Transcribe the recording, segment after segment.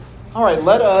All right,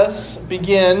 let us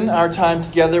begin our time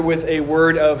together with a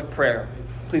word of prayer.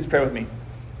 Please pray with me.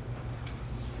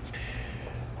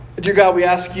 Dear God, we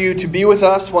ask you to be with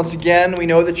us once again. We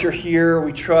know that you're here.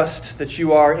 We trust that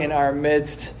you are in our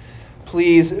midst.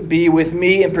 Please be with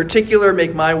me. In particular,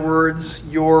 make my words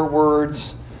your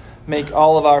words. Make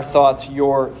all of our thoughts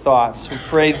your thoughts. We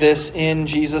pray this in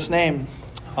Jesus' name.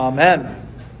 Amen.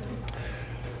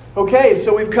 Okay,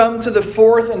 so we've come to the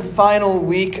fourth and final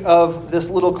week of this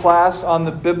little class on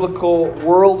the biblical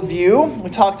worldview. We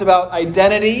talked about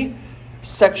identity,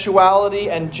 sexuality,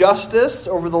 and justice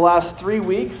over the last 3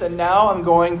 weeks, and now I'm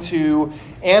going to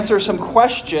answer some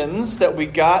questions that we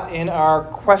got in our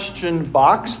question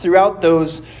box throughout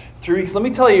those 3 weeks. Let me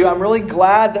tell you, I'm really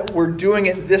glad that we're doing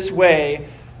it this way.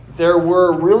 There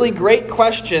were really great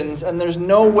questions, and there's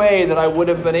no way that I would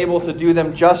have been able to do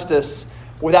them justice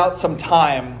without some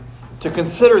time to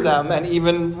consider them and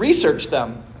even research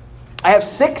them. I have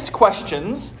 6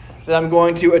 questions that I'm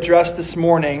going to address this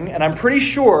morning, and I'm pretty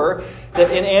sure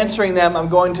that in answering them, I'm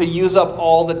going to use up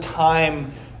all the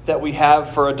time that we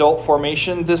have for adult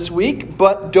formation this week,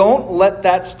 but don't let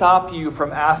that stop you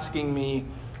from asking me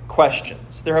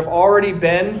questions. There have already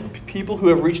been people who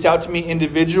have reached out to me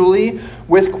individually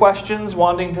with questions,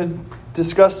 wanting to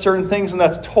discuss certain things, and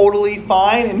that's totally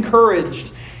fine,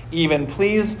 encouraged even.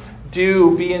 Please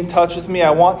do be in touch with me.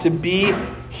 I want to be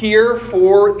here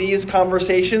for these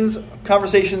conversations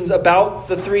about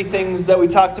the 3 things that we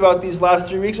talked about these last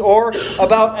 3 weeks, or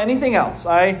about anything else.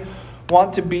 I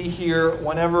want to be here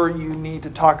whenever you need to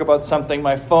talk about something.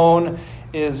 My phone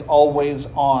is always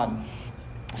on.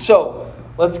 So,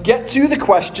 let's get to the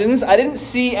questions. I didn't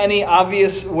see any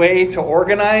obvious way to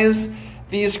organize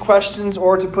these questions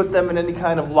or to put them in any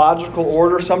kind of logical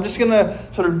order. So I'm just going to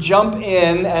sort of jump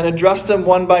in and address them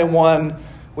one by one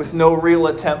with no real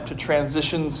attempt to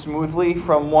transition smoothly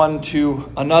from one to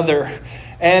another.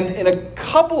 And in a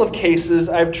couple of cases,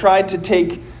 I've tried to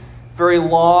take very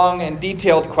long and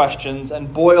detailed questions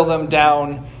and boil them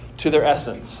down to their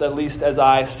essence, at least as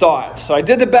I saw it. So I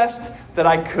did the best that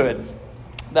I could.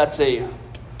 That's a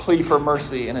plea for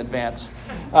mercy in advance.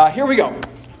 Here we go.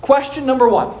 Question number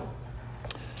 1.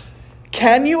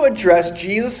 Can you address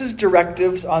Jesus'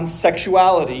 directives on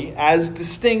sexuality as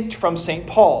distinct from St.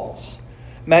 Paul's?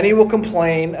 Many will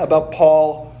complain about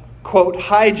Paul, quote,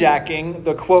 hijacking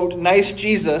the, quote, nice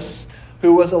Jesus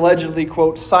who was allegedly,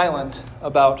 quote, silent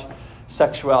about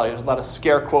sexuality. There's a lot of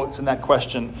scare quotes in that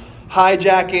question.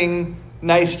 Hijacking,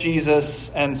 nice Jesus,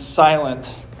 and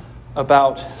silent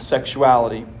about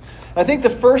sexuality. I think the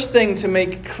first thing to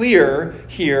make clear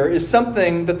here is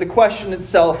something that the question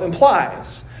itself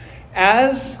implies.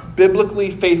 As biblically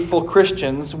faithful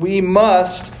Christians, we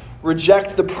must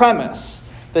reject the premise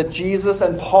that Jesus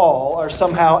and Paul are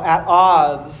somehow at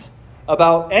odds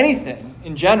about anything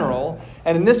in general,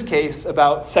 and in this case,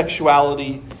 about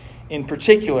sexuality in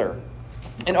particular.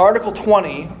 In Article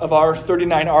 20 of our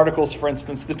 39 articles, for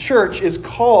instance, the church is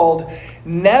called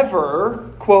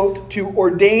never, quote, to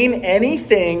ordain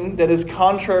anything that is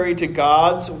contrary to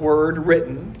God's word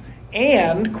written,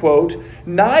 and, quote,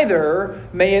 neither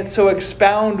may it so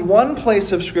expound one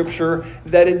place of Scripture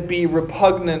that it be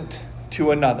repugnant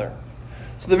to another.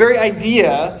 So the very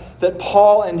idea that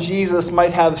Paul and Jesus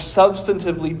might have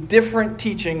substantively different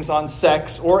teachings on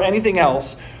sex or anything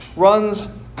else runs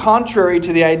contrary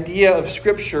to the idea of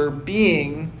Scripture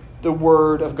being the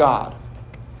Word of God.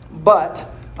 But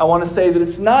I want to say that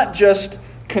it's not just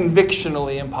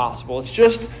convictionally impossible. It's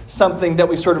just something that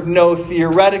we sort of know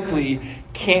theoretically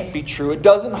can't be true. It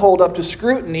doesn't hold up to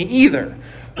scrutiny either.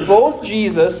 Both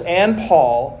Jesus and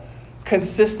Paul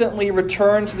consistently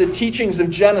return to the teachings of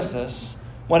Genesis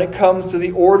when it comes to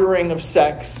the ordering of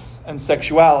sex and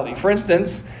sexuality. For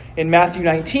instance, in Matthew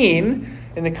 19,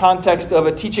 in the context of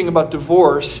a teaching about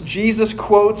divorce, Jesus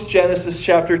quotes Genesis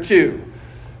chapter 2,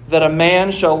 that a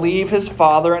man shall leave his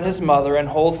father and his mother and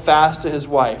hold fast to his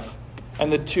wife,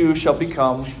 and the two shall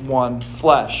become one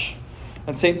flesh.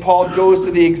 And St. Paul goes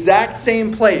to the exact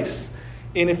same place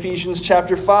in Ephesians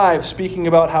chapter 5, speaking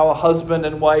about how a husband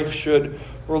and wife should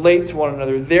relate to one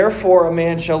another. Therefore, a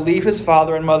man shall leave his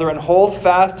father and mother and hold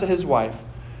fast to his wife,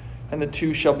 and the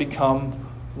two shall become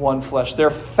one flesh.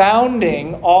 They're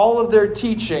founding all of their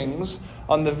teachings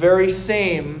on the very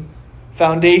same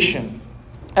foundation.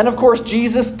 And of course,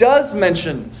 Jesus does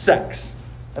mention sex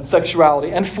and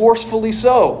sexuality, and forcefully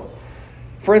so.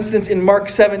 For instance, in Mark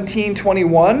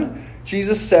 17:21,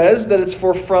 Jesus says that it's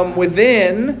for from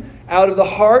within, out of the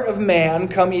heart of man,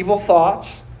 come evil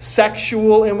thoughts,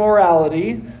 sexual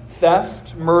immorality,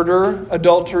 theft, murder,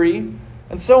 adultery,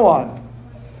 and so on.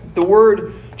 The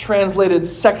word translated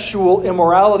sexual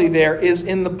immorality there is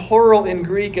in the plural in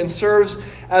Greek and serves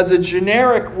as a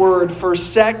generic word for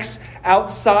sex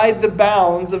outside the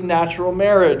bounds of natural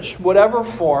marriage, whatever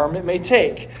form it may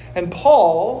take. And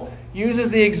Paul uses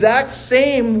the exact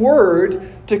same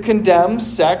word to condemn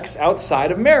sex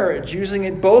outside of marriage, using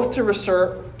it both to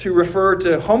refer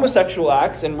to homosexual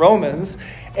acts in Romans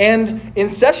and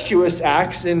incestuous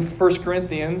acts in 1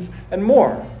 Corinthians and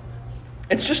more.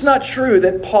 It's just not true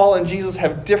that Paul and Jesus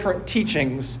have different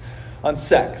teachings on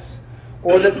sex,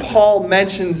 or that Paul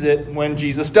mentions it when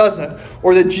Jesus doesn't,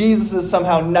 or that Jesus is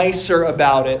somehow nicer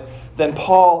about it than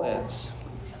Paul is.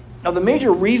 Now, the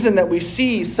major reason that we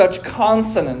see such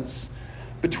consonance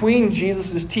between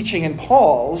Jesus' teaching and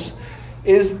Paul's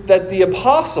is that the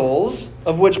apostles,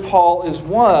 of which Paul is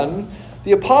one,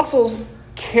 the apostles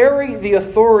carry the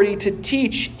authority to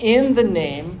teach in the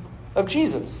name of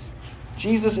Jesus.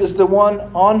 Jesus is the one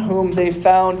on whom they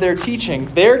found their teaching.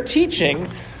 Their teaching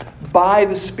by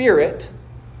the Spirit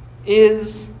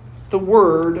is the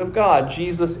Word of God.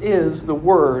 Jesus is the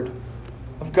Word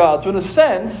of God. So in a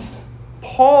sense,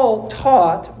 Paul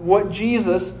taught what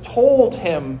Jesus told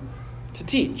him to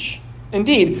teach.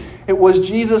 Indeed, it was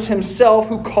Jesus himself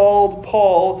who called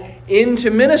Paul into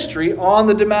ministry on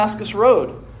the Damascus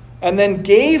Road and then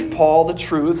gave Paul the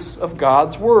truths of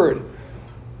God's Word.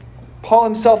 Paul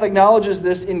himself acknowledges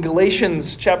this in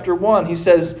Galatians chapter 1. He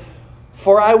says,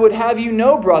 "For I would have you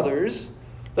know, brothers,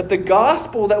 that the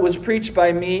gospel that was preached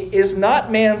by me is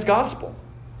not man's gospel.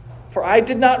 For I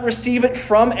did not receive it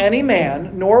from any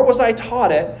man, nor was I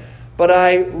taught it, but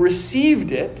I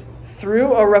received it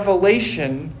through a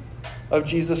revelation of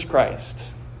Jesus Christ."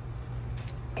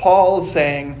 Paul is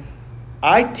saying,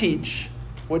 I teach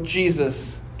what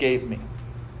Jesus gave me.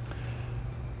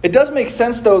 It does make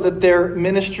sense, though, that their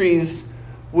ministries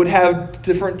would have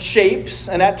different shapes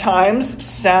and at times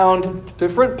sound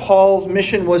different. Paul's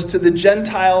mission was to the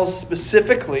Gentiles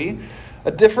specifically,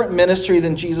 a different ministry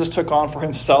than Jesus took on for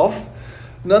himself.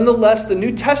 Nonetheless, the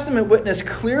New Testament witness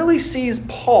clearly sees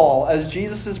Paul as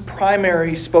Jesus'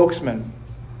 primary spokesman.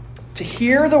 To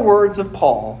hear the words of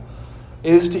Paul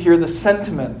is to hear the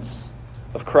sentiments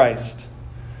of Christ.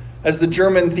 As the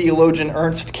German theologian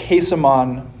Ernst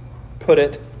Käsemann put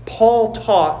it, Paul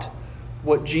taught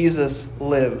what Jesus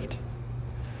lived.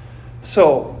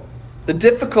 So, the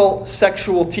difficult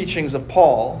sexual teachings of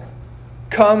Paul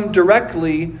come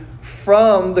directly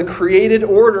from the created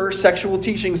order sexual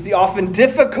teachings, the often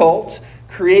difficult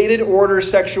created order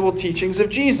sexual teachings of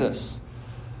Jesus.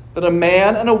 That a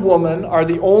man and a woman are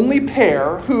the only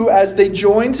pair who, as they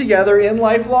join together in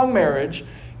lifelong marriage,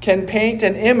 can paint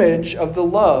an image of the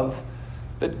love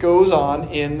that goes on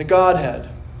in the Godhead.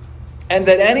 And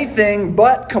that anything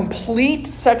but complete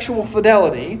sexual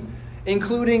fidelity,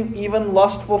 including even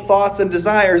lustful thoughts and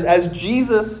desires, as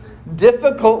Jesus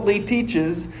difficultly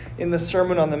teaches in the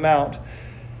Sermon on the Mount,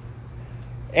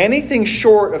 anything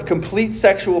short of complete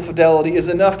sexual fidelity is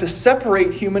enough to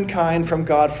separate humankind from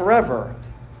God forever,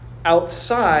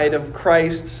 outside of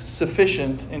Christ's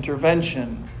sufficient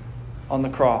intervention on the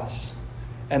cross.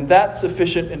 And that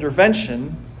sufficient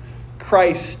intervention,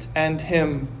 Christ and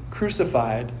Him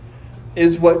crucified,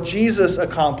 is what Jesus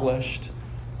accomplished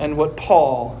and what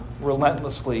Paul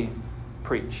relentlessly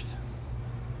preached.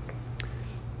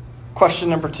 Question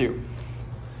number 2.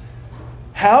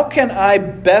 How can I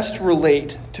best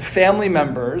relate to family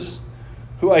members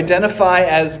who identify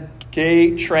as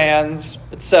gay, trans,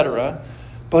 etc.,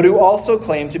 but who also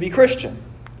claim to be Christian?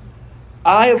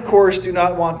 I, of course, do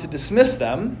not want to dismiss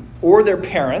them or their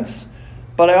parents,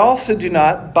 but I also do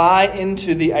not buy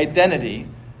into the identity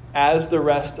as the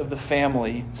rest of the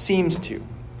family seems to.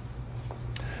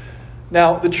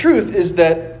 Now, the truth is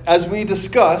that, as we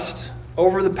discussed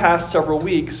over the past several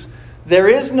weeks, there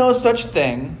is no such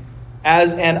thing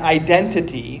as an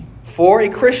identity for a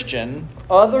Christian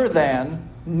other than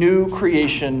new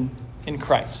creation in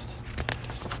Christ.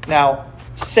 Now,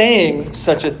 saying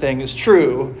such a thing is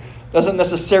true doesn't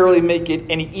necessarily make it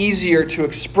any easier to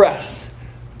express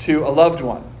to a loved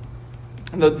one.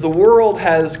 The world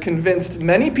has convinced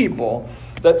many people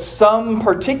that some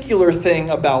particular thing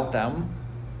about them,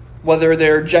 whether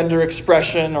their gender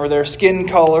expression or their skin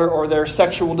color or their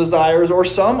sexual desires or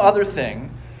some other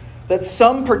thing, that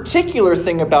some particular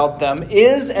thing about them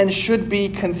is and should be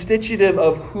constitutive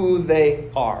of who they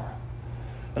are.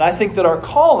 And I think that our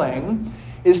calling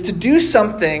is to do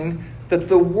something that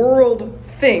the world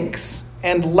thinks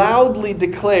and loudly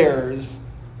declares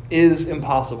is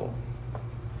impossible.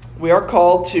 We are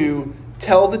called to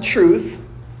tell the truth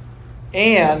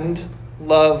and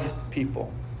love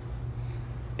people.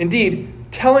 Indeed,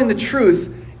 telling the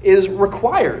truth is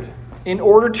required. in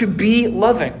order to be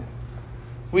loving.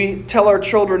 We tell our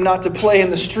children not to play in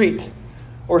the street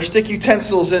or stick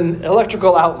utensils in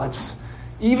electrical outlets,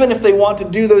 even if they want to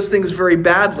do those things very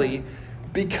badly,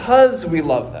 because we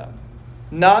love them,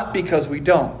 not because we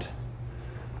don't.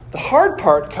 The hard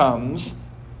part comes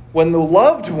when the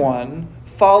loved one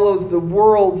follows the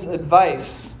world's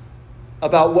advice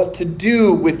about what to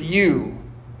do with you,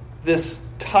 this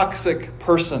toxic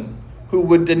person who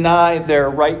would deny their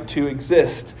right to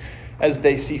exist as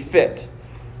they see fit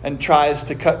and tries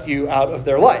to cut you out of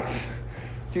their life.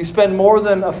 If you spend more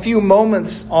than a few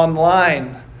moments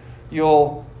online,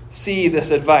 you'll see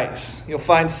this advice. You'll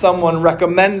find someone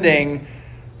recommending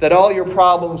that all your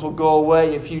problems will go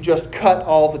away if you just cut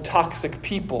all the toxic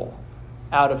people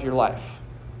out of your life.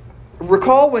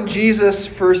 Recall when Jesus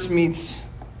first meets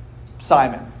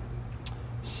Simon.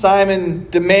 Simon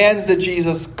demands that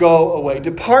Jesus go away.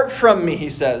 "Depart from me," he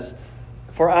says,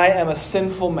 "for I am a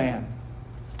sinful man."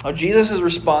 Now, Jesus'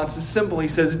 response is simple. He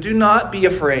says, "Do not be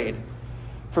afraid.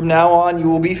 From now on, you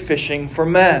will be fishing for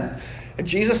men." And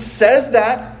Jesus says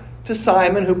that to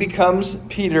Simon, who becomes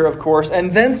Peter, of course,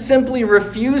 and then simply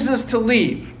refuses to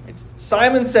leave.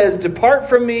 Simon says, "Depart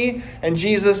from me," and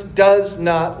Jesus does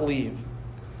not leave.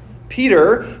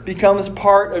 Peter becomes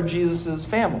part of Jesus'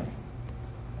 family.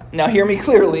 Now, hear me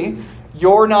clearly.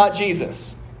 You're not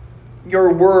Jesus.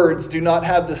 Your words do not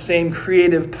have the same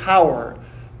creative power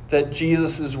that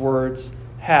Jesus' words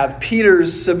have.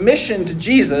 Peter's submission to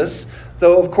Jesus,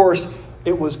 though of course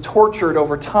it was tortured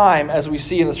over time, as we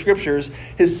see in the scriptures,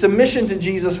 his submission to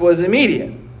Jesus was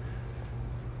immediate.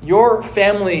 Your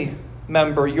family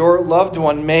member, your loved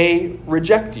one may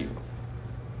reject you.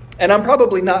 And I'm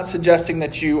probably not suggesting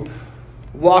that you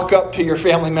walk up to your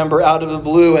family member out of the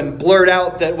blue and blurt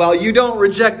out that while you don't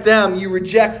reject them, you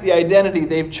reject the identity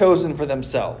they've chosen for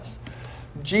themselves.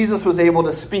 Jesus was able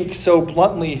to speak so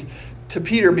bluntly to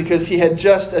Peter because he had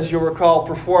just, as you'll recall,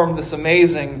 performed this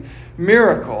amazing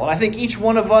miracle. And I think each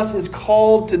one of us is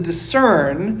called to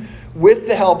discern, with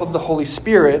the help of the Holy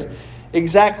Spirit,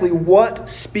 exactly what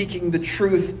speaking the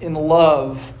truth in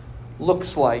love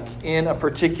looks like in a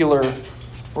particular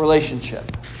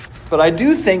relationship. But I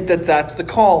do think that that's the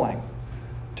calling,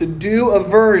 to do a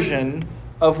version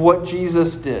of what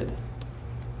Jesus did.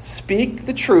 Speak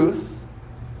the truth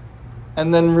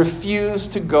and then refuse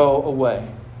to go away.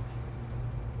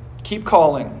 Keep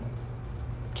calling.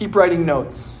 Keep writing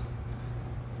notes.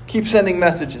 Keep sending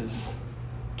messages.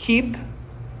 Keep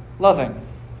loving.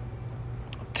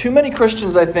 Too many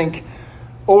Christians, I think,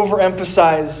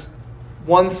 overemphasize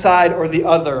one side or the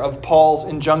other of Paul's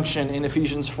injunction in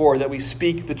Ephesians 4 that we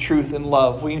speak the truth in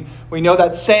love. We know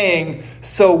that saying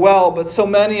so well, but so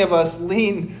many of us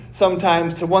lean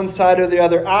sometimes to one side or the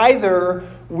other. Either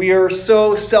we are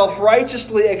so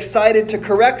self-righteously excited to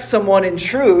correct someone in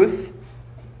truth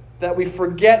that we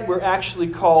forget we're actually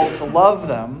called to love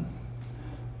them,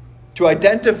 to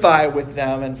identify with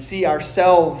them and see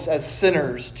ourselves as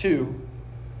sinners too.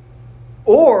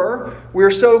 Or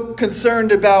we're so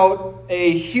concerned about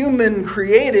a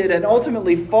human-created and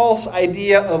ultimately false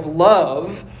idea of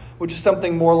love, which is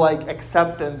something more like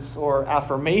acceptance or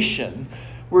affirmation.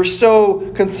 We're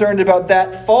so concerned about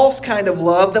that false kind of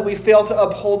love that we fail to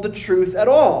uphold the truth at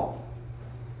all.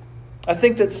 I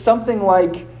think that something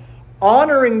like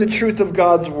honoring the truth of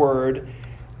God's word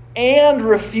and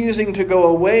refusing to go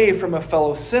away from a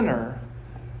fellow sinner,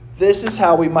 this is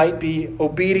how we might be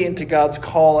obedient to God's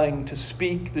calling to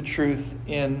speak the truth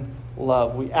in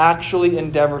love. We actually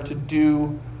endeavor to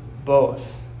do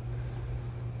both.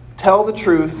 Tell the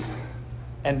truth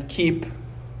and keep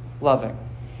loving.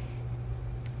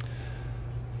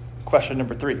 Question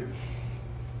number 3.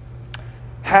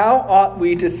 How ought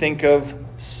we to think of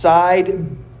side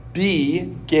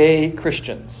B gay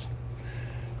Christians?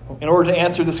 In order to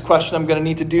answer this question, I'm going to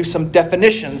need to do some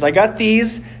definitions. I got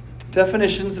these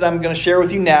definitions that I'm going to share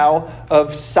with you now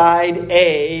of side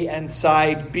A and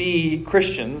side B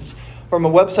Christians from a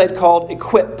website called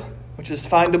Equip, which is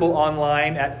findable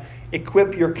online at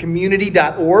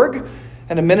equipyourcommunity.org,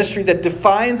 and a ministry that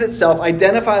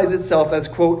identifies itself as,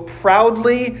 quote,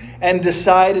 proudly and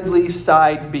decidedly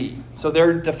side B. So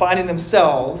they're defining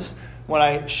themselves when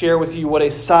I share with you what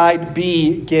a side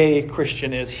B gay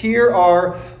Christian is. Here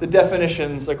are the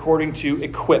definitions according to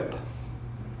Equip.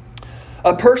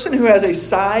 A person who has a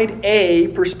side A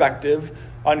perspective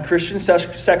on Christian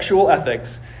sexual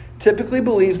ethics typically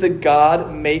believes that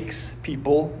God makes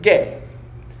people gay.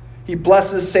 He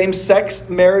blesses same-sex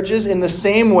marriages in the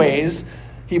same ways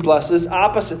he blesses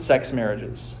opposite-sex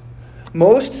marriages.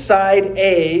 Most side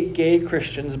A gay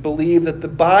Christians believe that the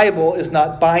Bible is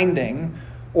not binding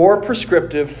or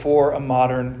prescriptive for a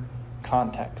modern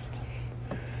context.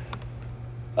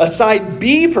 A side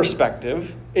B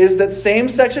perspective is that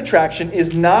same-sex attraction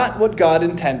is not what God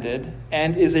intended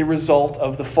and is a result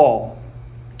of the fall.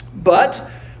 But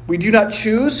we do not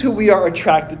choose who we are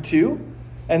attracted to,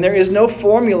 and there is no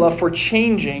formula for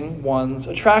changing one's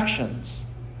attractions.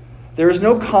 There is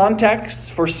no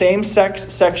context for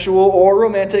same-sex sexual or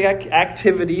romantic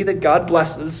activity that God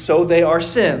blesses, so they are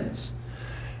sins.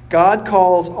 God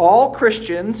calls all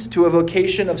Christians to a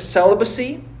vocation of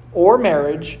celibacy or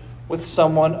marriage with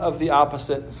someone of the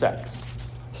opposite sex.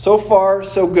 So far,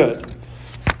 so good.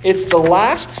 It's the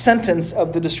last sentence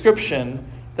of the description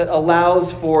that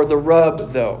allows for the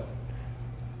rub, though.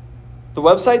 The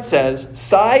website says,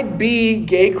 side B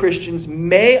gay Christians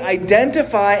may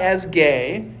identify as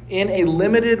gay in a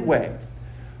limited way,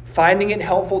 finding it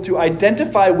helpful to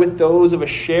identify with those of a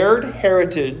shared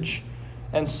heritage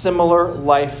and similar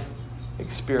life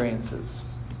experiences.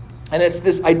 And it's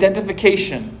this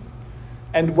identification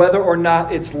and whether or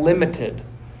not it's limited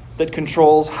that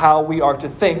controls how we are to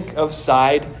think of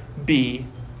side B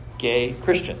gay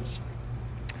Christians.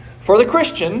 For the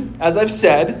Christian, as I've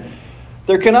said,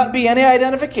 there cannot be any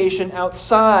identification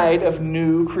outside of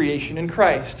new creation in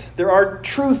Christ. There are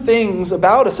true things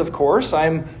about us, of course.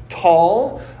 I'm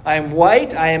tall, I'm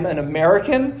white, I am an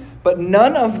American, but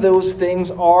none of those things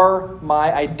are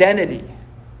my identity.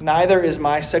 Neither is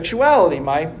my sexuality,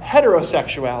 my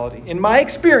heterosexuality. In my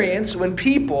experience, when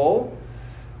people,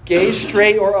 gay,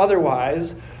 straight, or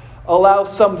otherwise, allow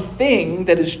something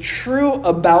that is true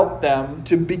about them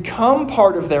to become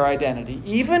part of their identity,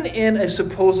 even in a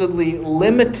supposedly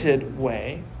limited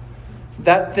way,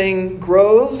 that thing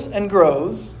grows and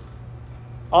grows,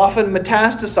 often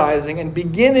metastasizing and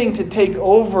beginning to take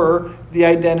over the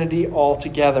identity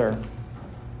altogether.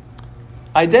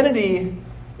 Identity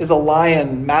is a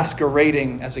lion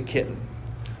masquerading as a kitten.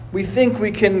 We think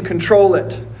we can control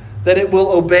it, that it will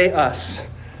obey us,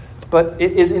 but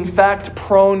it is in fact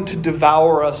prone to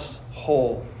devour us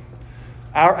whole.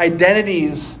 Our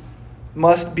identities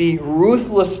must be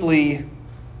ruthlessly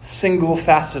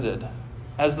single-faceted,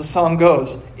 as the song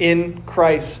goes, in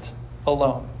Christ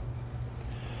alone.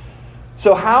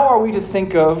 So how are we to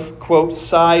think of, quote,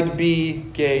 side B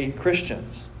gay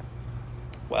Christians?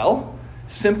 Well,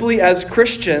 simply as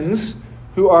Christians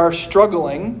who are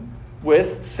struggling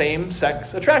with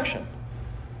same-sex attraction.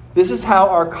 This is how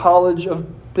our College of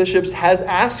Bishops has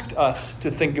asked us to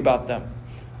think about them.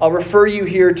 I'll refer you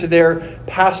here to their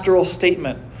pastoral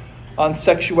statement on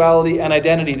sexuality and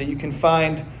identity that you can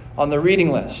find on the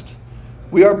reading list.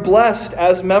 We are blessed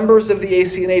as members of the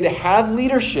ACNA to have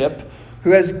leadership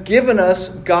who has given us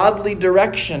godly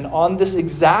direction on this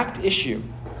exact issue.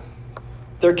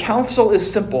 Their counsel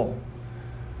is simple.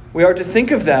 We are to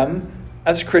think of them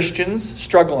as Christians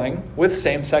struggling with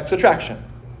same-sex attraction,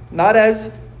 not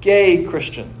as gay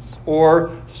Christians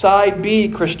or side B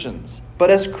Christians, but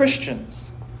as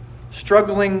Christians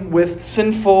struggling with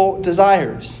sinful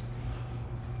desires.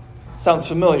 Sounds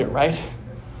familiar, right?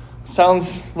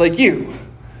 Sounds like you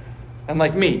and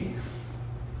like me.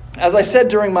 As I said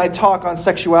during my talk on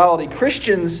sexuality,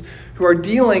 Christians who are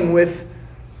dealing with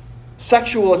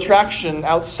sexual attraction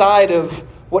outside of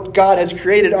what God has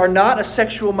created are not a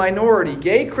sexual minority.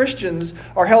 Gay Christians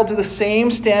are held to the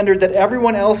same standard that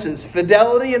everyone else is: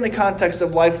 fidelity in the context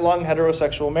of lifelong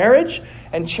heterosexual marriage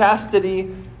and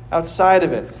chastity outside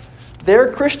of it.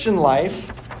 Their Christian life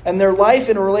and their life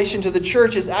in relation to the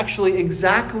church is actually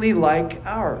exactly like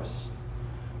ours.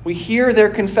 We hear their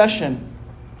confession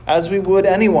as we would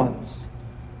anyone's.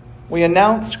 We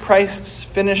announce Christ's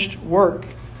finished work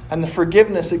and the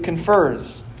forgiveness it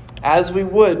confers as we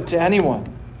would to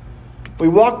anyone. We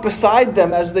walk beside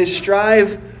them as they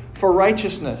strive for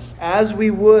righteousness, as we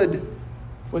would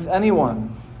with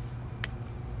anyone.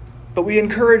 But we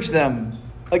encourage them,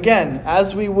 again,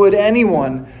 as we would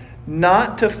anyone,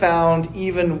 not to found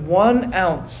even 1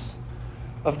 ounce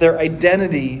of their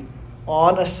identity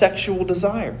on a sexual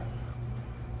desire,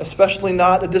 especially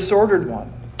not a disordered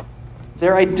one.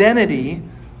 Their identity,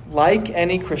 like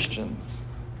any Christians,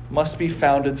 must be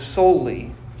founded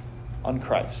solely on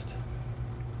Christ.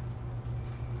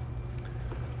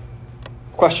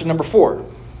 Question number 4.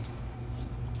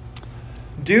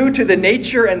 Due to the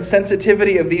nature and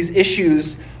sensitivity of these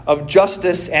issues of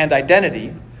justice and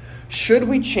identity, should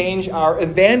we change our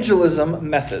evangelism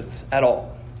methods at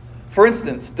all? For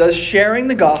instance, does sharing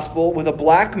the gospel with a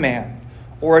black man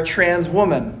or a trans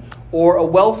woman or a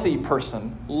wealthy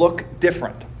person look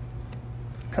different?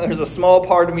 There's a small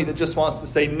part of me that just wants to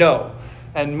say no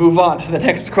and move on to the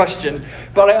next question.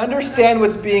 But I understand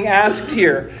what's being asked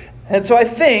here. And so I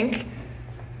think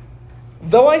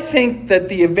that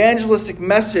the evangelistic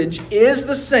message is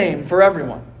the same for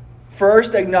everyone,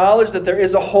 First, acknowledge that there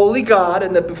is a holy God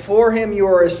and that before him you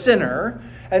are a sinner.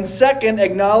 And second,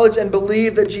 acknowledge and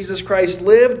believe that Jesus Christ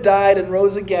lived, died, and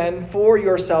rose again for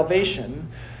your salvation.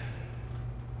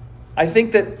 I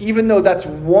think that even though that's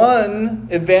one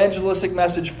evangelistic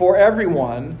message for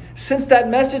everyone, since that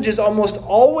message is almost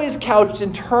always couched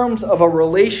in terms of a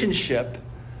relationship,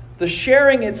 the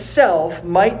sharing itself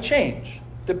might change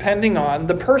depending on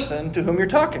the person to whom you're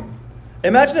talking.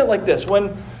 Imagine it like this.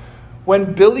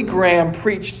 When Billy Graham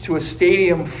preached to a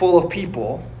stadium full of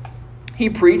people,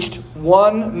 he preached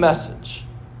one message,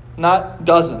 not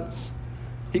dozens.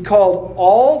 He called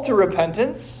all to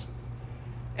repentance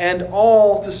and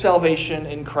all to salvation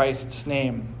in Christ's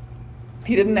name.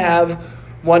 He didn't have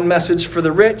one message for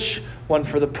the rich, one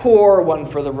for the poor, one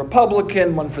for the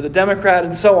Republican, one for the Democrat,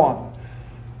 and so on.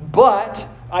 But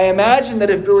I imagine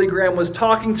that if Billy Graham was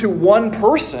talking to one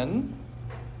person,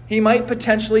 he might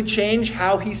potentially change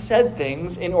how he said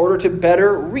things in order to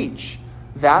better reach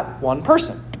that one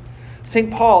person. St.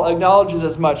 Paul acknowledges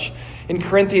as much in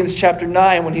Corinthians chapter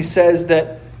 9 when he says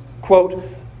that, quote,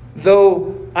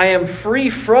 "Though I am free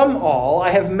from all,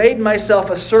 I have made myself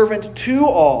a servant to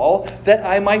all, that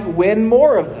I might win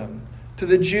more of them. To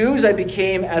the Jews I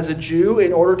became as a Jew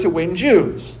in order to win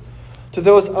Jews. To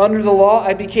those under the law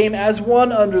I became as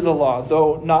one under the law,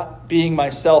 though not being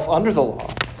myself under the law,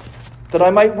 that I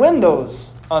might win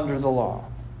those under the law.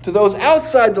 To those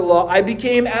outside the law I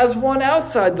became as one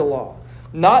outside the law,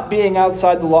 not being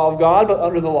outside the law of God, but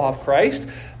under the law of Christ,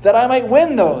 that I might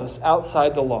win those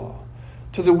outside the law.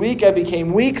 To the weak I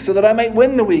became weak, so that I might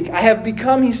win the weak. I have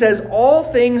become," he says, "all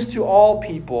things to all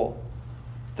people,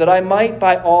 that I might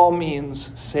by all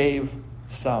means save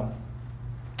some.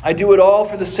 I do it all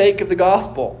for the sake of the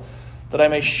gospel, that I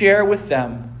may share with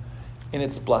them in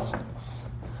its blessings."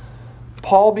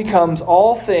 Paul becomes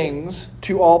all things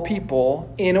to all people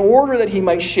in order that he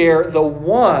might share the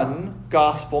one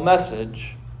gospel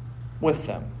message with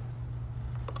them.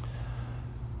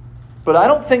 But I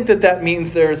don't think that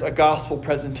means there's a gospel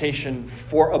presentation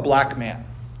for a black man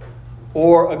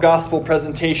or a gospel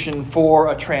presentation for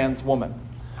a trans woman.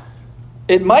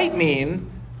 It might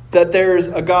mean that there's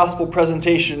a gospel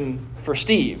presentation for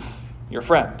Steve, your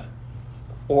friend,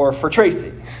 or for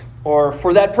Tracy, or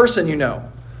for that person you know,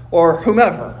 or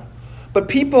whomever. But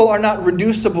people are not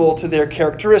reducible to their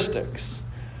characteristics.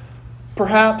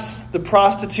 Perhaps the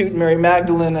prostitute Mary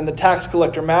Magdalene and the tax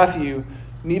collector Matthew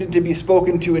needed to be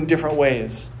spoken to in different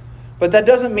ways. But that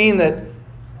doesn't mean that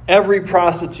every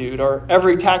prostitute or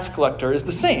every tax collector is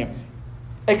the same,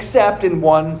 except in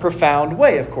one profound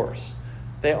way, of course.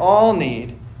 They all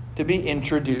need to be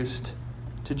introduced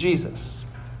to Jesus.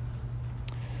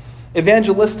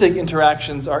 Evangelistic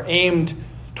interactions are aimed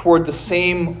toward the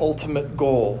same ultimate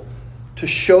goal, to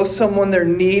show someone their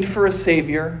need for a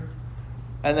Savior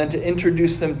and then to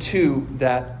introduce them to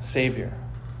that Savior.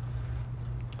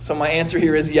 So my answer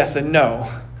here is yes and no.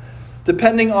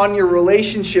 Depending on your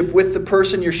relationship with the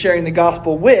person you're sharing the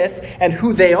gospel with and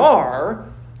who they are,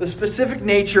 the specific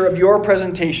nature of your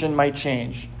presentation might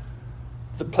change.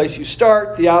 The place you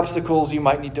start, the obstacles you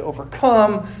might need to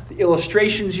overcome, the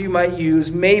illustrations you might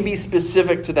use may be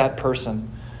specific to that person.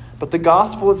 But the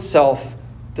gospel itself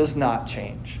does not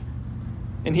change.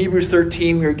 In Hebrews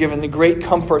 13, we are given the great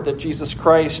comfort that Jesus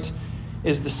Christ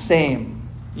is the same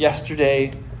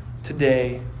yesterday,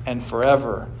 today, and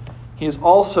forever. He is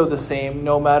also the same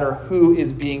no matter who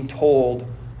is being told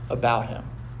about him.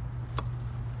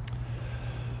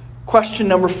 Question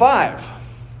number 5.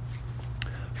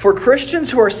 For Christians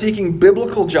who are seeking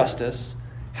biblical justice,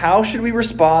 how should we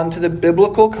respond to the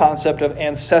biblical concept of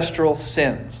ancestral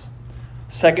sins?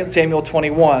 2 Samuel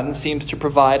 21 seems to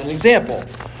provide an example.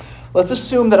 Let's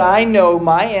assume that I know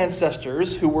my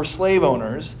ancestors, who were slave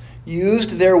owners,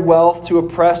 used their wealth to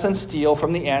oppress and steal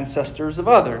from the ancestors of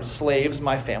others, slaves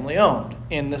my family owned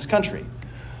in this country.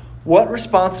 What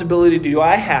responsibility do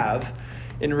I have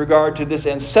in regard to this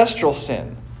ancestral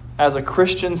sin as a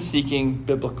Christian seeking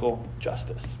biblical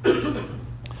justice?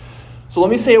 So let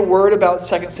me say a word about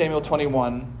 2 Samuel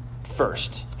 21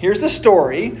 first. Here's the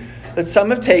story that some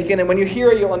have taken, and when you hear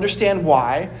it, you'll understand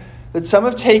why, that some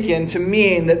have taken to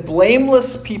mean that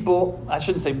blameless people, I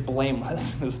shouldn't say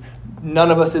blameless, because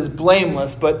none of us is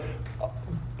blameless, but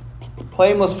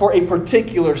blameless for a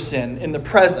particular sin in the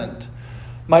present,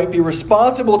 might be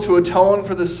responsible to atone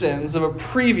for the sins of a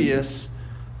previous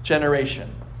generation.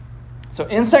 So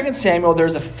in 2 Samuel,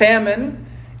 there's a famine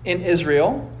in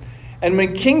Israel, and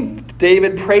when King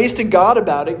David prays to God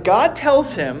about it, God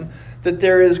tells him that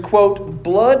there is, quote,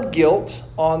 blood guilt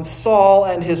on Saul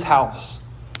and his house,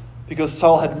 because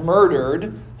Saul had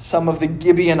murdered some of the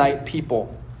Gibeonite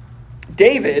people.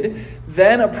 David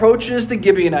then approaches the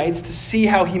Gibeonites to see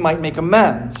how he might make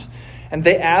amends. And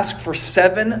they ask for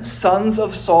 7 sons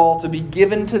of Saul to be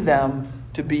given to them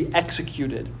to be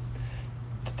executed.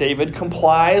 David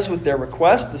complies with their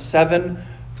request. The 7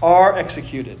 are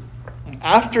executed. And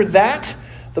after that,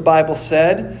 the Bible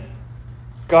said,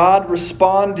 God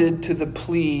responded to the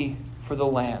plea for the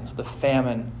land. The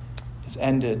famine is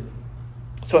ended.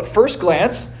 So at first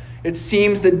glance, it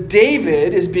seems that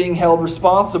David is being held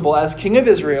responsible as king of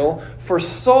Israel for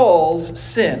Saul's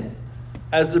sin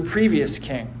as the previous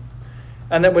king.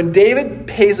 And that when David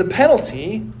pays a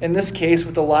penalty, in this case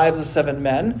with the lives of 7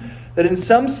 men, that in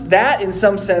some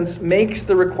sense makes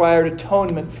the required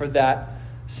atonement for that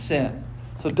sin.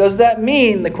 So does that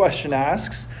mean, the question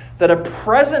asks, that a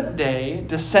present-day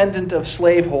descendant of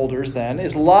slaveholders then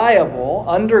is liable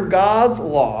under God's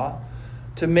law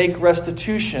to make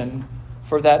restitution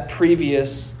for that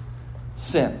previous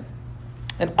sin?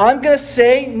 And I'm going to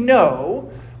say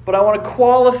no, but I want to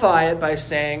qualify it by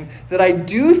saying that I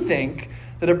do think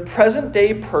that a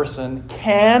present-day person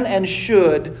can and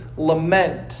should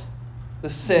lament the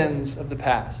sins of the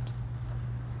past.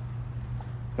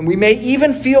 And we may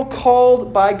even feel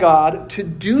called by God to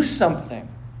do something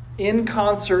in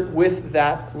concert with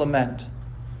that lament.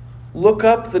 Look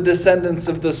up the descendants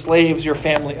of the slaves your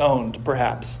family owned,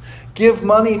 perhaps. Give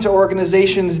money to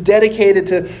organizations dedicated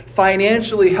to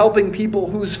financially helping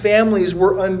people whose families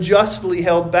were unjustly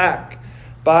held back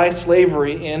by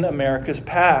slavery in America's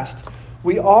past.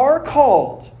 We are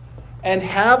called and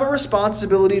have a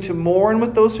responsibility to mourn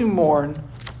with those who mourn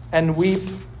and weep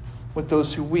with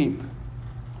those who weep.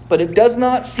 But it does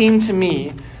not seem to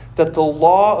me that the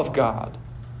law of God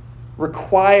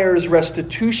requires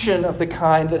restitution of the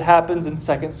kind that happens in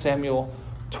 2 Samuel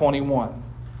 21.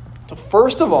 So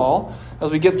first of all,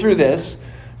 as we get through this,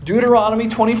 Deuteronomy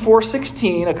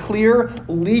 24:16, a clear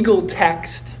legal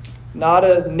text, not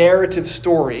a narrative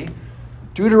story.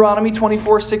 Deuteronomy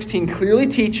 24:16 clearly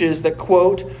teaches that,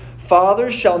 quote,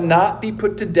 fathers shall not be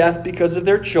put to death because of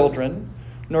their children,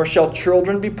 nor shall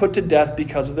children be put to death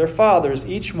because of their fathers.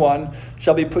 Each one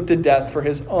shall be put to death for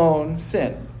his own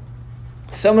sin.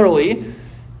 Similarly,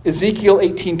 Ezekiel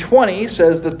 18:20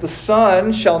 says that the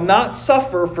son shall not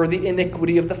suffer for the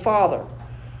iniquity of the father,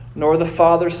 nor the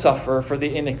father suffer for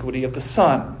the iniquity of the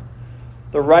son.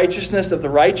 The righteousness of the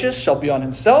righteous shall be on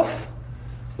himself,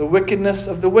 the wickedness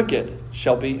of the wicked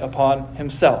shall be upon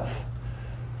himself.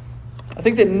 I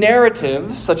think that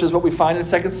narratives, such as what we find in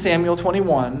 2 Samuel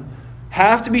 21,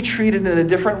 have to be treated in a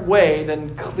different way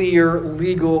than clear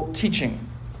legal teaching.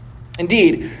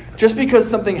 Indeed, just because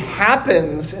something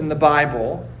happens in the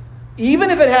Bible, even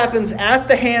if it happens at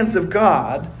the hands of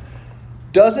God,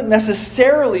 doesn't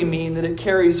necessarily mean that it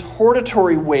carries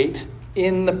hortatory weight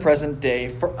in the present day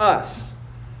for us.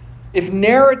 If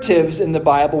narratives in the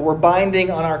Bible were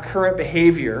binding on our current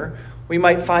behavior, we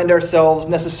might find ourselves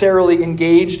necessarily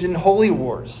engaged in holy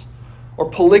wars, or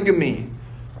polygamy,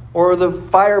 or the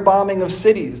firebombing of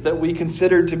cities that we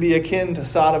considered to be akin to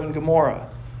Sodom and Gomorrah.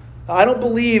 I don't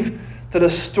believe that a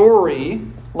story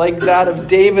like that of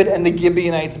David and the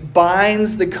Gibeonites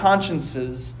binds the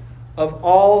consciences of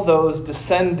all those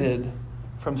descended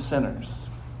from sinners.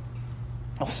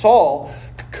 Now, Saul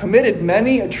committed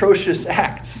many atrocious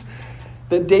acts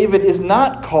that David is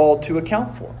not called to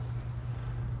account for.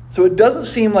 So it doesn't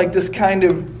seem like this kind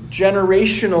of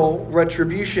generational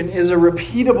retribution is a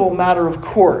repeatable matter of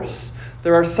course.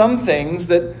 There are some things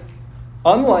that,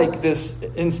 unlike this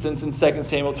instance in 2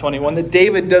 Samuel 21, that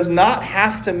David does not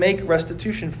have to make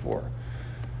restitution for.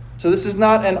 So this is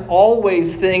not an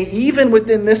always thing, even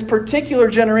within this particular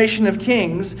generation of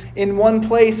kings, in one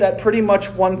place at pretty much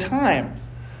one time.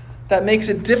 That makes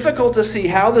it difficult to see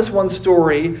how this one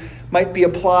story might be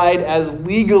applied as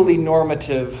legally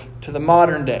normative to the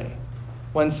modern day,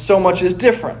 when so much is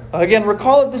different. Again,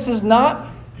 recall that this is not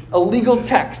a legal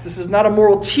text. This is not a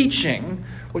moral teaching,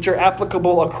 which are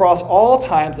applicable across all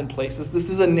times and places. This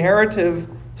is a narrative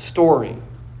story.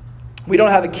 We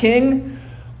don't have a king.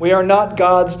 We are not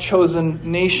God's chosen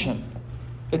nation.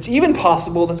 It's even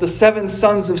possible that the 7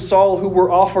 sons of Saul who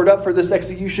were offered up for this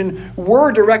execution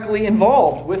were directly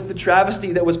involved with the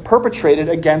travesty that was perpetrated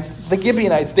against the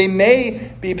Gibeonites. They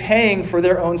may be paying for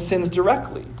their own sins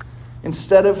directly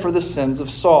instead of for the sins of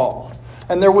Saul.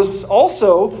 And there was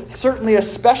also certainly a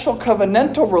special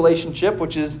covenantal relationship,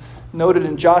 which is noted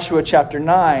in Joshua chapter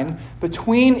 9,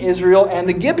 between Israel and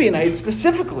the Gibeonites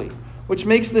specifically, which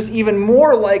makes this even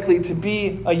more likely to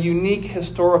be a unique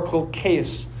historical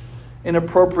case,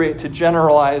 inappropriate to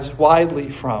generalize widely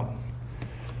from.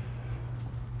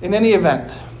 In any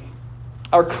event,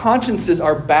 our consciences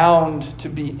are bound to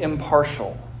be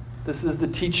impartial. This is the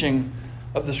teaching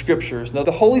of the Scriptures. Now,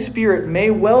 the Holy Spirit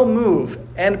may well move,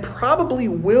 and probably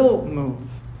will move,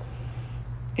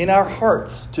 in our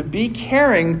hearts to be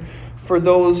caring for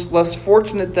those less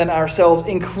fortunate than ourselves,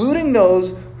 including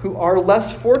those who are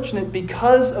less fortunate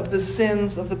because of the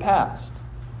sins of the past,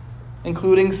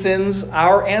 including sins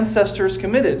our ancestors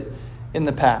committed in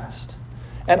the past.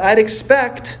 And I'd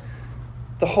expect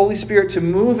the Holy Spirit to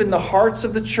move in the hearts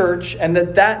of the church, and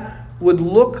that would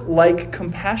look like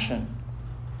compassion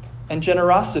and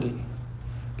generosity.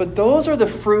 But those are the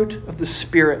fruit of the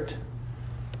Spirit,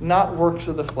 not works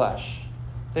of the flesh.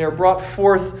 They are brought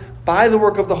forth by the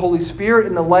work of the Holy Spirit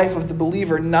in the life of the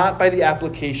believer, not by the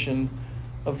application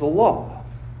of the law.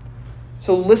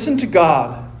 So listen to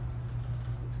God.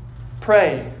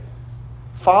 Pray.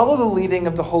 Follow the leading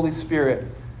of the Holy Spirit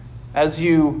as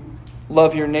you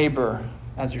love your neighbor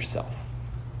as yourself.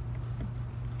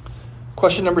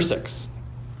 Question number 6.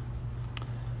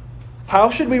 How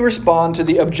should we respond to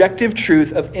the objective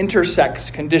truth of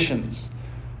intersex conditions,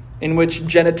 in which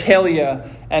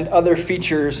genitalia and other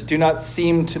features do not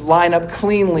seem to line up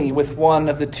cleanly with one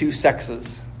of the two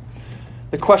sexes?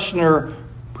 The questioner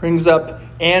brings up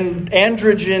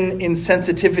androgen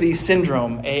insensitivity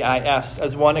syndrome, AIS,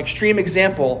 as one extreme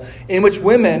example in which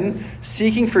women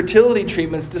seeking fertility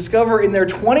treatments discover in their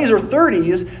 20s or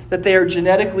 30s that they are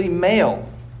genetically male.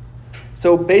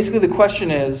 So basically the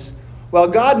question is, well,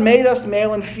 God made us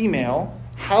male and female.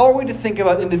 How are we to think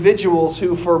about individuals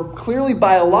who, for clearly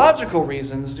biological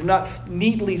reasons, do not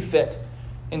neatly fit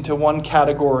into one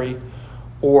category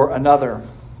or another?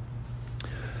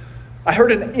 I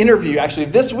heard an interview, actually,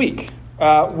 this week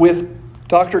with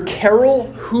Dr.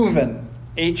 Carol Hooven,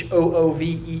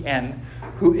 Hooven,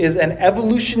 who is an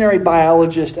evolutionary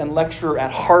biologist and lecturer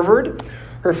at Harvard.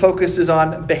 Her focus is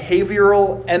on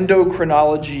behavioral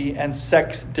endocrinology and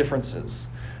sex differences.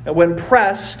 And when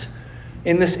pressed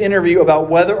in this interview about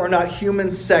whether or not human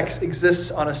sex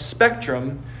exists on a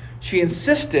spectrum, she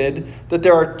insisted that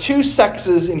there are two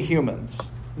sexes in humans,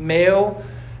 male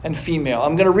and female.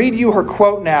 I'm going to read you her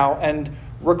quote now, and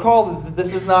recall that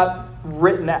this is not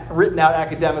written out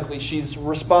academically. She's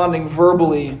responding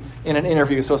verbally in an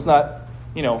interview, so it's not,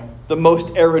 the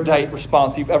most erudite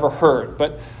response you've ever heard.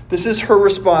 But this is her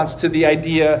response to the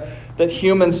idea that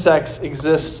human sex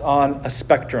exists on a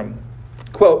spectrum.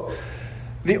 Quote,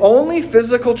 "The only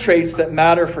physical traits that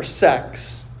matter for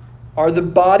sex are the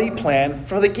body plan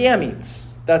for the gametes.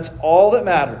 That's all that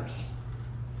matters.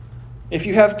 If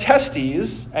you have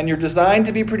testes and you're designed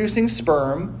to be producing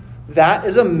sperm, that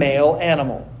is a male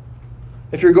animal.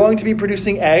 If you're going to be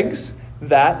producing eggs,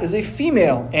 that is a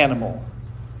female animal.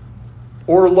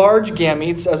 Or large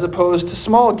gametes as opposed to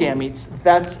small gametes,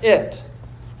 that's it.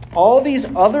 All these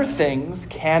other things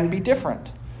can be different.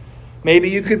 Maybe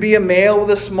you could be a male with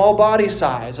a small body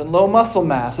size and low muscle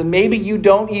mass, and maybe you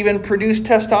don't even produce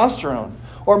testosterone.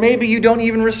 Or maybe you don't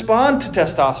even respond to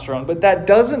testosterone, but that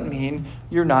doesn't mean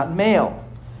you're not male.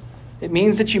 It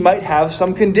means that you might have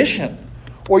some condition,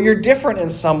 or you're different in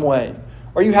some way,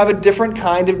 or you have a different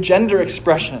kind of gender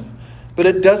expression. But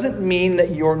it doesn't mean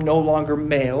that you're no longer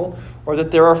male, or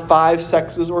that there are 5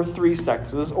 sexes or 3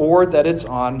 sexes, or that it's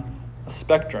on a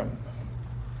spectrum."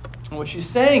 And what she's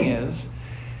saying is,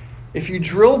 if you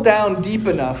drill down deep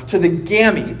enough to the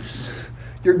gametes,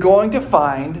 you're going to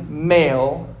find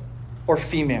male or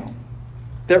female.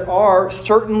 There are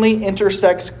certainly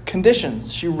intersex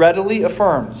conditions, she readily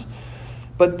affirms,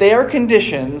 but they are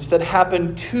conditions that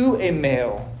happen to a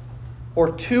male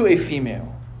or to a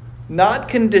female, not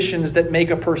conditions that make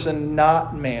a person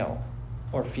not male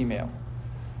or female.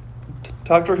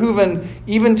 Dr. Hooven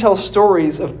even tells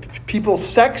stories of people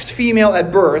sexed female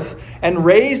at birth and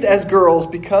raised as girls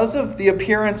because of the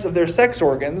appearance of their sex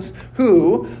organs,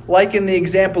 who, like in the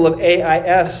example of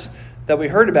AIS that we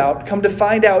heard about, come to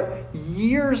find out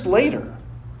years later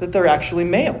that they're actually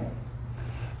male.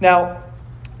 Now,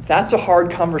 that's a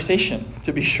hard conversation,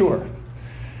 to be sure.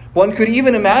 One could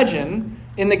even imagine,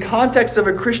 in the context of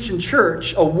a Christian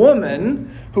church, a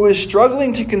woman who is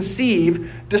struggling to conceive,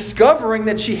 discovering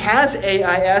that she has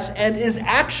AIS and is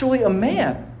actually a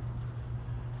man.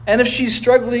 And if she's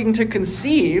struggling to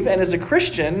conceive and is a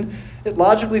Christian, it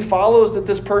logically follows that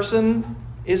this person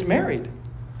is married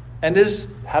and is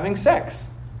having sex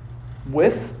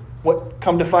with what,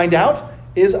 come to find out,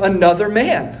 is another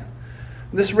man.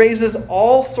 This raises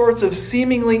all sorts of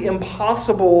seemingly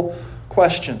impossible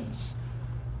questions.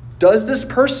 Does this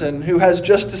person who has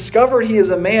just discovered he is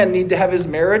a man need to have his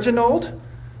marriage annulled?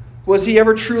 Was he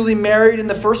ever truly married in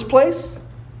the first place?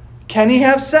 Can he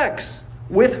have sex?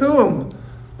 With whom?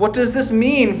 What does this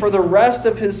mean for the rest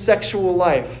of his sexual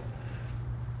life?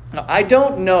 Now, I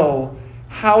don't know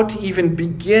how to even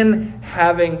begin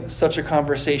having such a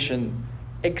conversation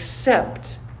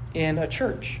except in a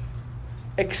church,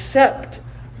 except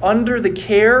under the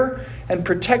care and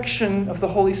protection of the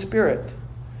Holy Spirit,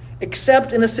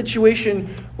 except in a situation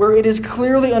where it is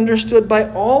clearly understood by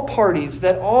all parties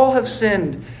that all have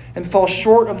sinned and fall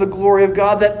short of the glory of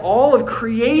God, that all of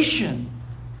creation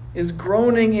is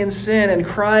groaning in sin and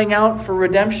crying out for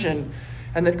redemption,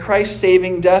 and that Christ's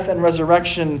saving death and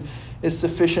resurrection is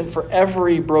sufficient for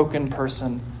every broken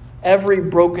person, every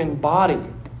broken body,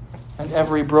 and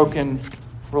every broken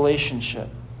relationship.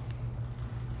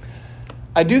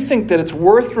 I do think that it's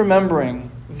worth remembering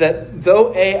that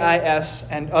though AIS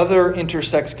and other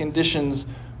intersex conditions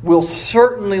will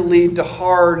certainly lead to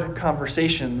hard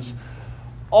conversations,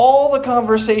 all the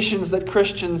conversations that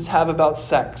Christians have about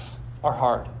sex are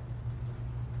hard.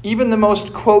 Even the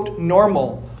most, quote,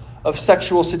 normal of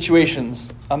sexual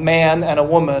situations, a man and a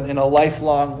woman in a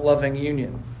lifelong loving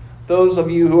union. Those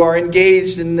of you who are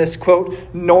engaged in this, quote,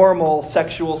 normal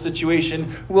sexual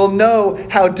situation will know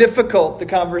how difficult the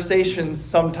conversations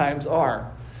sometimes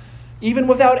are, even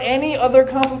without any other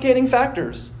complicating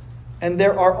factors. And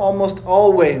there are almost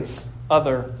always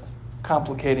other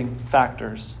complicating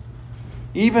factors.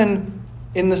 Even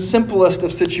in the simplest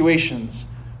of situations,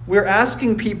 we're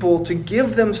asking people to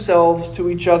give themselves to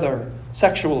each other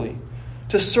sexually,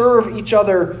 to serve each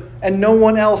other and no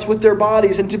one else with their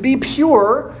bodies, and to be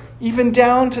pure even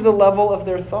down to the level of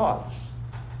their thoughts.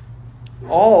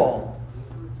 All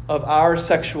of our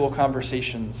sexual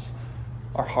conversations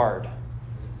are hard.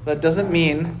 That doesn't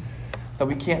mean that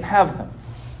we can't have them.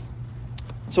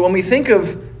 So when we think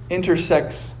of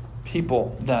intersex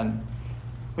people, then,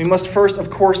 we must first,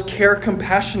 of course, care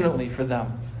compassionately for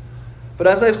them. But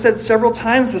as I've said several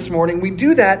times this morning, we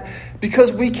do that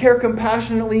because we care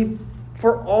compassionately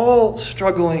for all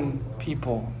struggling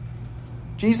people.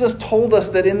 Jesus told us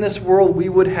that in this world we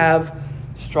would have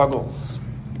struggles.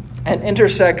 And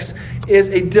intersex is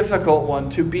a difficult one,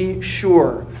 to be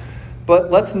sure.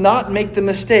 But let's not make the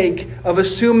mistake of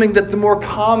assuming that the more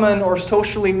common or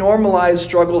socially normalized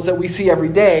struggles that we see every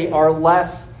day are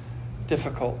less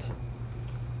difficult.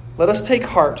 Let us take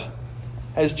heart,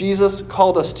 as Jesus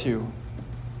called us to.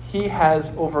 He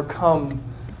has overcome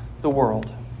the world.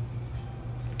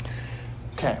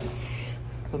 Okay,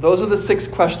 so those are the 6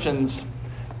 questions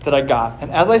that I got.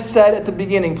 And as I said at the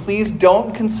beginning, please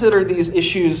don't consider these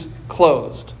issues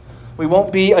closed. We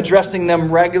won't be addressing them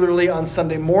regularly on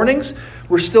Sunday mornings.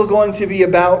 We're still going to be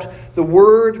about the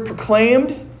word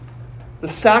proclaimed, the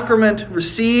sacrament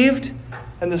received,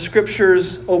 and the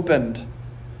scriptures opened.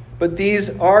 But these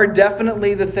are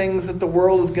definitely the things that the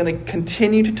world is going to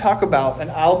continue to talk about, and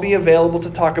I'll be available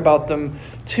to talk about them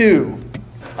too.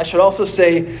 I should also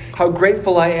say how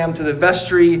grateful I am to the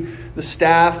vestry, the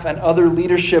staff, and other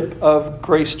leadership of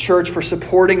Grace Church for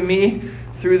supporting me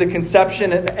through the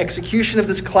conception and execution of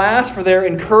this class, for their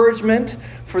encouragement,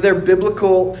 for their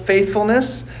biblical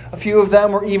faithfulness. A few of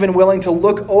them were even willing to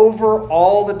look over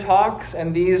all the talks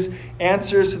and these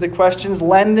answers to the questions,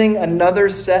 lending another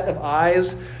set of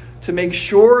eyes to make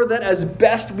sure that as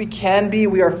best we can be,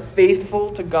 we are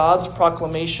faithful to God's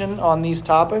proclamation on these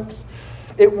topics.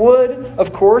 It would,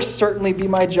 of course, certainly be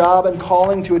my job and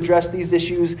calling to address these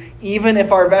issues, even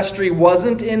if our vestry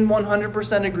wasn't in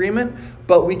 100% agreement,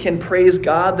 but we can praise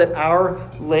God that our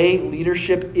lay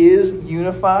leadership is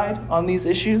unified on these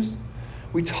issues.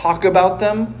 We talk about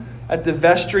them at the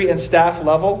vestry and staff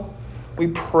level. We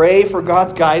pray for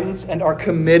God's guidance and are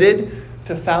committed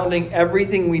to founding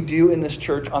everything we do in this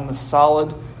church on the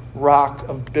solid rock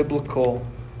of biblical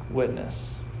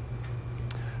witness.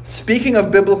 Speaking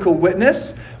of biblical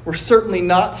witness, we're certainly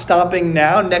not stopping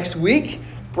now. Next week,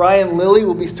 Brian Lilly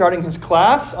will be starting his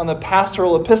class on the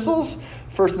pastoral epistles,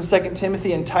 1st and 2nd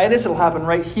Timothy and Titus. It'll happen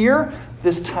right here,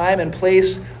 this time and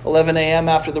place, 11 a.m.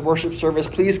 after the worship service.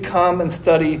 Please come and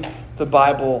study the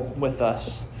Bible with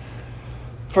us.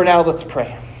 For now, let's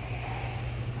pray.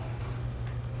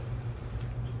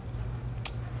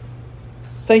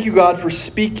 Thank you, God, for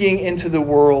speaking into the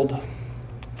world,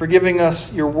 for giving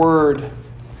us your word,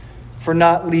 for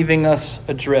not leaving us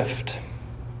adrift.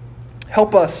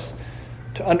 Help us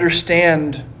to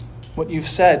understand what you've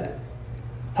said.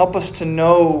 Help us to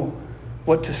know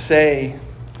what to say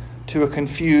to a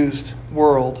confused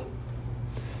world.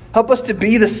 Help us to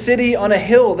be the city on a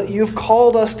hill that you've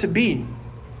called us to be.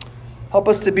 Help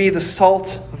us to be the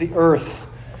salt of the earth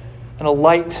and a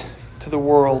light to the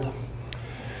world.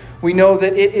 We know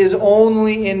that it is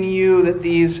only in you that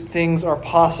these things are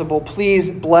possible. Please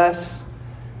bless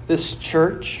this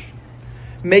church.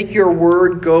 Make your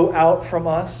word go out from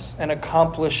us and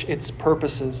accomplish its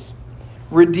purposes.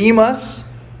 Redeem us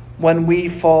when we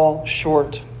fall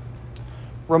short.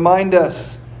 Remind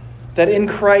us that in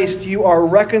Christ you are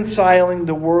reconciling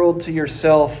the world to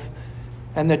yourself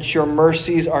and that your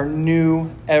mercies are new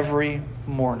every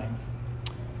morning.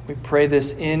 We pray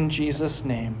this in Jesus'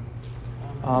 name.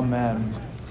 Amen.